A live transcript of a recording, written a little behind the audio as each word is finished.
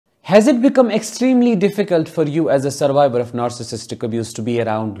Has it become extremely difficult for you as a survivor of narcissistic abuse to be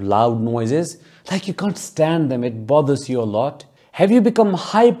around loud noises? Like you can't stand them, it bothers you a lot? Have you become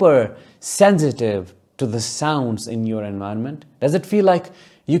hypersensitive to the sounds in your environment? Does it feel like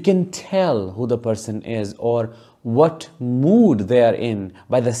you can tell who the person is or what mood they are in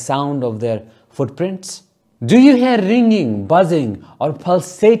by the sound of their footprints? Do you hear ringing, buzzing, or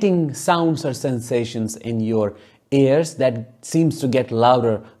pulsating sounds or sensations in your ears that seems to get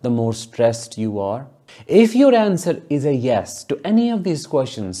louder the more stressed you are? If your answer is a yes to any of these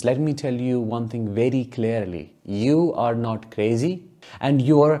questions, let me tell you one thing very clearly. You are not crazy, and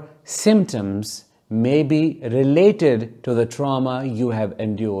your symptoms may be related to the trauma you have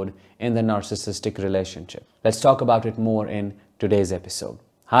endured in the narcissistic relationship. Let's talk about it more in today's episode.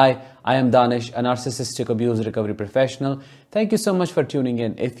 Hi, I am Danish, a narcissistic abuse recovery professional. Thank you so much for tuning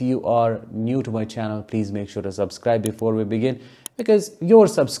in. If you are new to my channel, please make sure to subscribe before we begin, because your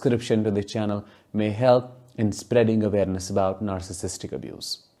subscription to the channel may help in spreading awareness about narcissistic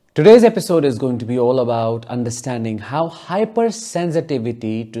abuse. Today's episode is going to be all about understanding how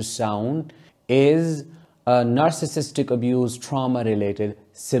hypersensitivity to sound is a narcissistic abuse trauma-related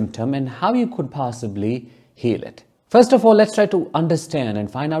symptom and how you could possibly heal it. First of all, let's try to understand and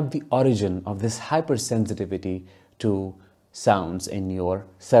find out the origin of this hypersensitivity to sounds in your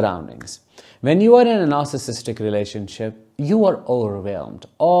surroundings. When you are in a narcissistic relationship, you are overwhelmed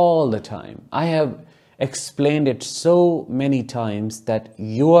all the time. I have explained it so many times that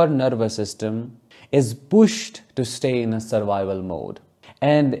your nervous system is pushed to stay in a survival mode.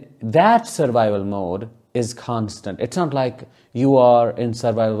 And that survival mode is constant. It's not like you are in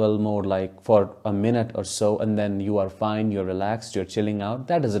survival mode like for a minute or so and then you are fine, you're relaxed, you're chilling out.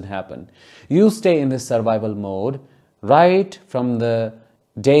 That doesn't happen. You stay in this survival mode right from the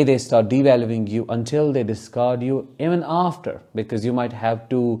day they start devaluing you until they discard you, even after, because you might have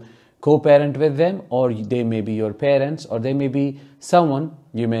to co-parent with them, or they may be your parents, or they may be someone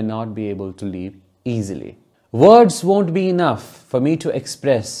you may not be able to leave easily. Words won't be enough for me to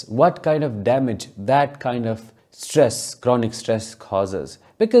express what kind of damage that kind of stress, chronic stress causes,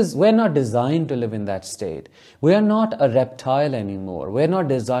 because we're not designed to live in that state. We are not a reptile anymore. We're not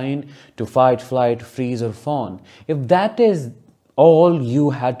designed to fight, flight, freeze, or fawn. If that is all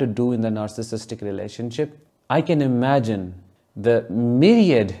you had to do in the narcissistic relationship, I can imagine the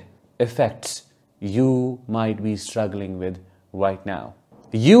myriad effects you might be struggling with right now.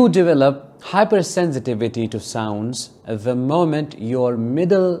 You develop hypersensitivity to sounds the moment your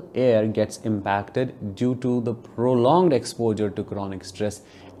middle ear gets impacted due to the prolonged exposure to chronic stress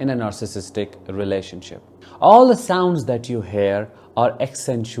in a narcissistic relationship. All the sounds that you hear are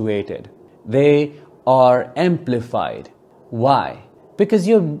accentuated. They are amplified. Why? Because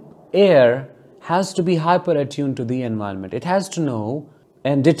your ear has to be hyper attuned to the environment. It has to know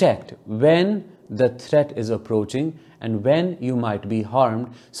and detect when the threat is approaching and when you might be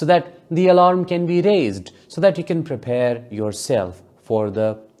harmed, so that the alarm can be raised, so that you can prepare yourself for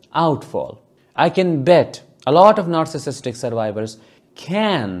the outfall. I can bet a lot of narcissistic survivors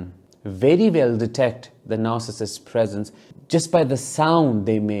can very well detect the narcissist's presence just by the sound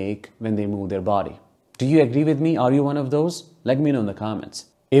they make when they move their body. Do you agree with me? Are you one of those? Let me know in the comments.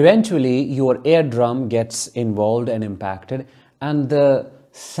 Eventually, your eardrum gets involved and impacted, and the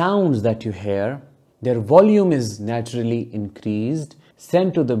sounds that you hear, their volume is naturally increased,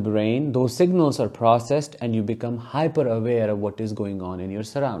 sent to the brain. Those signals are processed and you become hyper aware of what is going on in your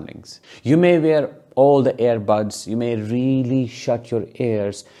surroundings. You may wear all the earbuds, you may really shut your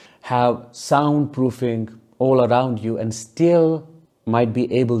ears, have soundproofing all around you, and still might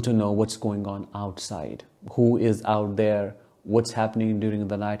be able to know what's going on outside, who is out there, what's happening during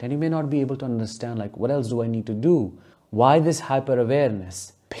the night, and you may not be able to understand, like, what else do I need to do? Why this hyper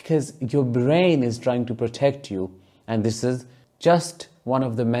awareness? Because your brain is trying to protect you, and this is just one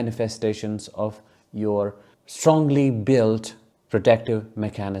of the manifestations of your strongly built protective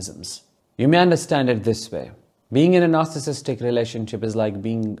mechanisms. You may understand it this way. Being in a narcissistic relationship is like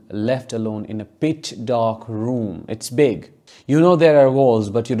being left alone in a pitch dark room. It's big. You know there are walls,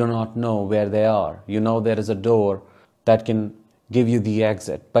 but you do not know where they are. You know there is a door that can give you the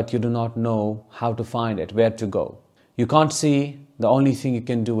exit, but you do not know how to find it, where to go. You can't see. The only thing you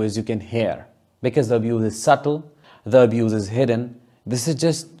can do is you can hear, because the abuse is subtle, the abuse is hidden. This is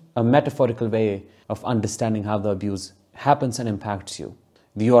just a metaphorical way of understanding how the abuse happens and impacts you.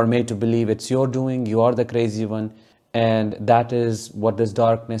 You are made to believe it's your doing, you are the crazy one, and that is what this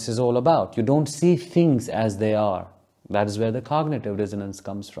darkness is all about. You don't see things as they are. That is where the cognitive dissonance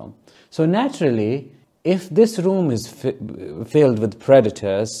comes from. So naturally, if this room is filled with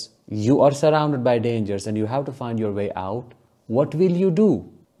predators, you are surrounded by dangers and you have to find your way out. What will you do?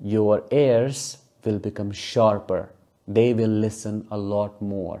 your ears will become sharper. They will listen a lot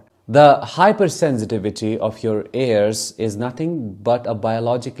more. The hypersensitivity of your ears is nothing but a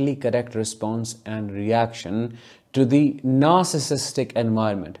biologically correct response and reaction to the narcissistic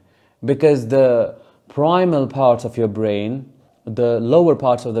environment, because the primal parts of your brain, the lower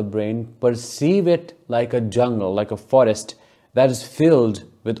parts of the brain, perceive it like a jungle, like a forest that is filled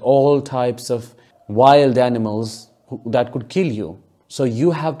with all types of wild animals that could kill you. So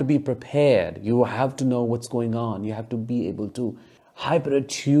you have to be prepared. You have to know what's going on. You have to be able to hyper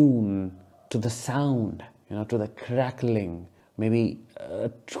attune to the sound, to the crackling. Maybe a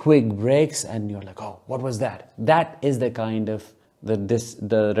twig breaks and you're like, oh, what was that? That is the kind of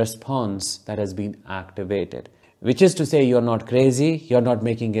the response that has been activated. Which is to say, you're not crazy, you're not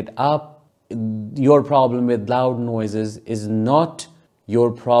making it up. Your problem with loud noises is not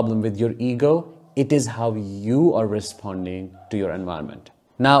your problem with your ego. It is how you are responding to your environment.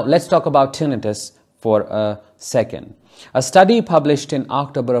 Now, let's talk about tinnitus for a second. A study published in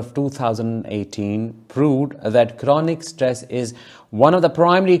October of 2018 proved that chronic stress is one of the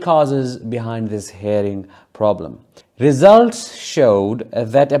primary causes behind this hearing problem. Results showed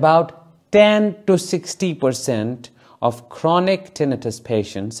that about 10 to 60% of chronic tinnitus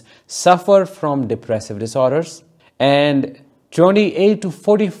patients suffer from depressive disorders, and 28 to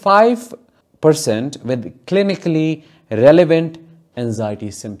 45% with clinically relevant anxiety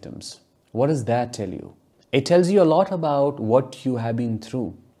symptoms. What does that tell you? It tells you a lot about what you have been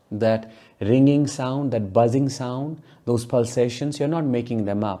through. That ringing sound, that buzzing sound, those pulsations, you're not making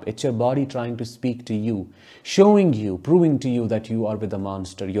them up. It's your body trying to speak to you, showing you, proving to you that you are with a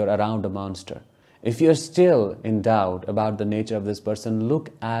monster, you're around a monster. If you're still in doubt about the nature of this person, look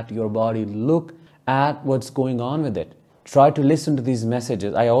at your body, look at what's going on with it. Try to listen to these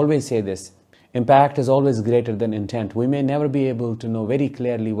messages. I always say this, impact is always greater than intent. We may never be able to know very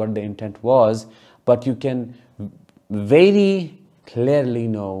clearly what the intent was, but you can very clearly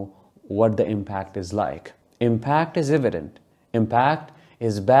know what the impact is like. Impact is evident. Impact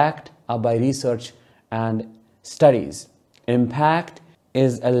is backed up by research and studies. Impact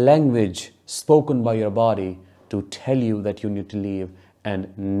is a language spoken by your body to tell you that you need to leave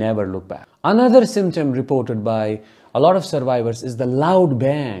and never look back. Another symptom reported by a lot of survivors is the loud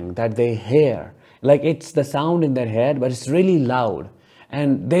bang that they hear. Like it's the sound in their head, but it's really loud.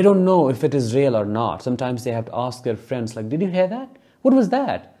 And they don't know if it is real or not. Sometimes they have to ask their friends, like, did you hear that? What was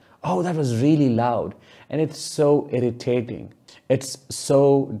that? Oh, that was really loud. And it's so irritating. It's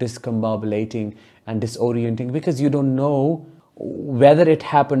so discombobulating and disorienting because you don't know whether it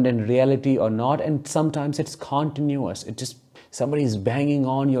happened in reality or not. And sometimes it's continuous. It just, somebody is banging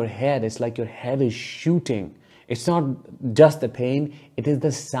on your head. It's like your head is shooting. It's not just the pain, it is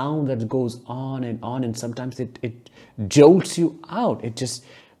the sound that goes on, and sometimes it jolts you out. It just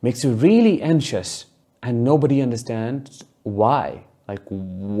makes you really anxious, and nobody understands why. Like,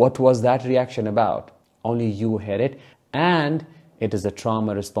 what was that reaction about? Only you hear it, and it is a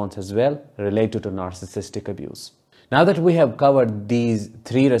trauma response as well related to narcissistic abuse. Now that we have covered these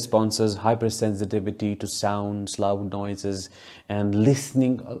three responses, hypersensitivity to sounds, loud noises, and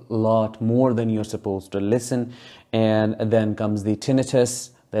listening a lot more than you're supposed to listen, and then comes the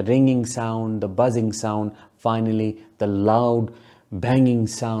tinnitus, the ringing sound, the buzzing sound, finally the loud banging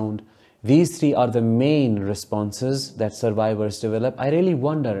sound. These three are the main responses that survivors develop. I really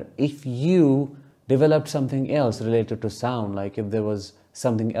wonder if you developed something else related to sound, like if there was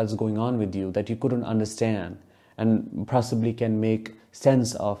something else going on with you that you couldn't understand, and possibly can make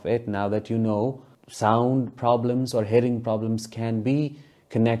sense of it now that you know sound problems or hearing problems can be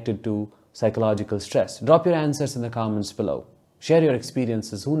connected to psychological stress. Drop your answers in the comments below. Share your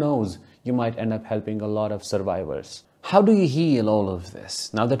experiences. Who knows, you might end up helping a lot of survivors. How do you heal all of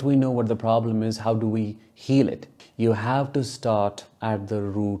this? Now that we know what the problem is, how do we heal it? You have to start at the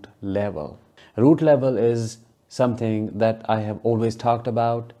root level. Root level is something that I have always talked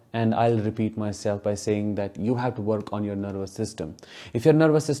about, and I'll repeat myself by saying that you have to work on your nervous system. If your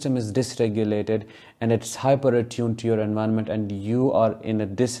nervous system is dysregulated and it's hyper attuned to your environment, and you are in a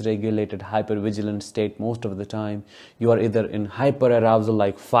dysregulated, hypervigilant state most of the time, you are either in hyperarousal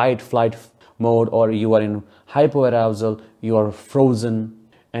like fight, flight mode, or you are in hypoarousal, you are frozen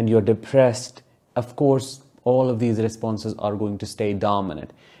and you're depressed. Of course, all of these responses are going to stay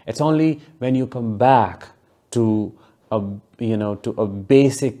dominant. It's only when you come back to a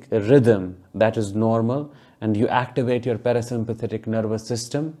basic rhythm that is normal, and you activate your parasympathetic nervous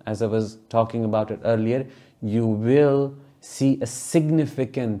system, as I was talking about it earlier, you will see a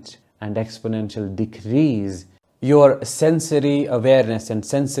significant and exponential decrease. Your sensory awareness and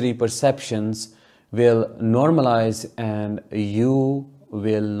sensory perceptions will normalize, and you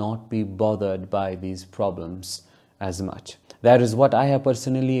will not be bothered by these problems as much. That is what I have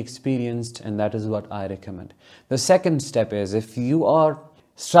personally experienced, and that is what I recommend. The second step is, if you are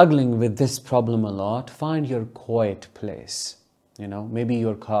struggling with this problem a lot, find your quiet place. Maybe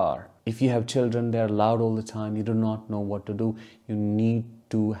your car. If you have children, they're loud all the time, you do not know what to do, you need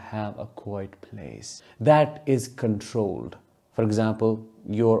to have a quiet place that is controlled. For example,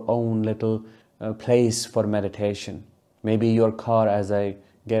 your own little place for meditation. Maybe your car, as I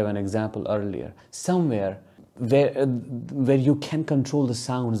gave an example earlier. Somewhere where you can control the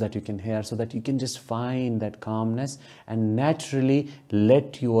sounds that you can hear, so that you can just find that calmness and naturally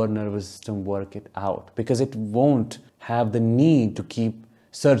let your nervous system work it out, because it won't have the need to keep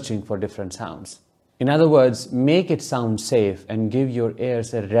searching for different sounds. In other words, make it sound safe and give your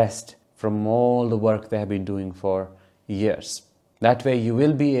ears a rest from all the work they have been doing for years. That way you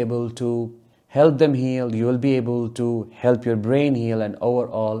will be able to help them heal, you will be able to help your brain heal, and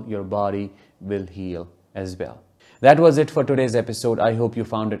overall your body will heal as well. That was it for today's episode. I hope you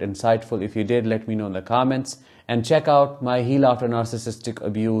found it insightful. If you did, let me know in the comments, and check out my Heal After Narcissistic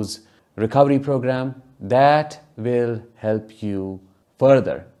Abuse recovery program. That will help you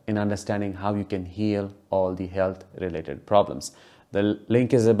further in understanding how you can heal all the health related problems. The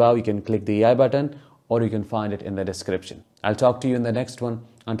link is above. You can click the I button, or you can find it in the description. I'll talk to you in the next one.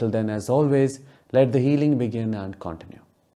 Until then, as always, let the healing begin and continue.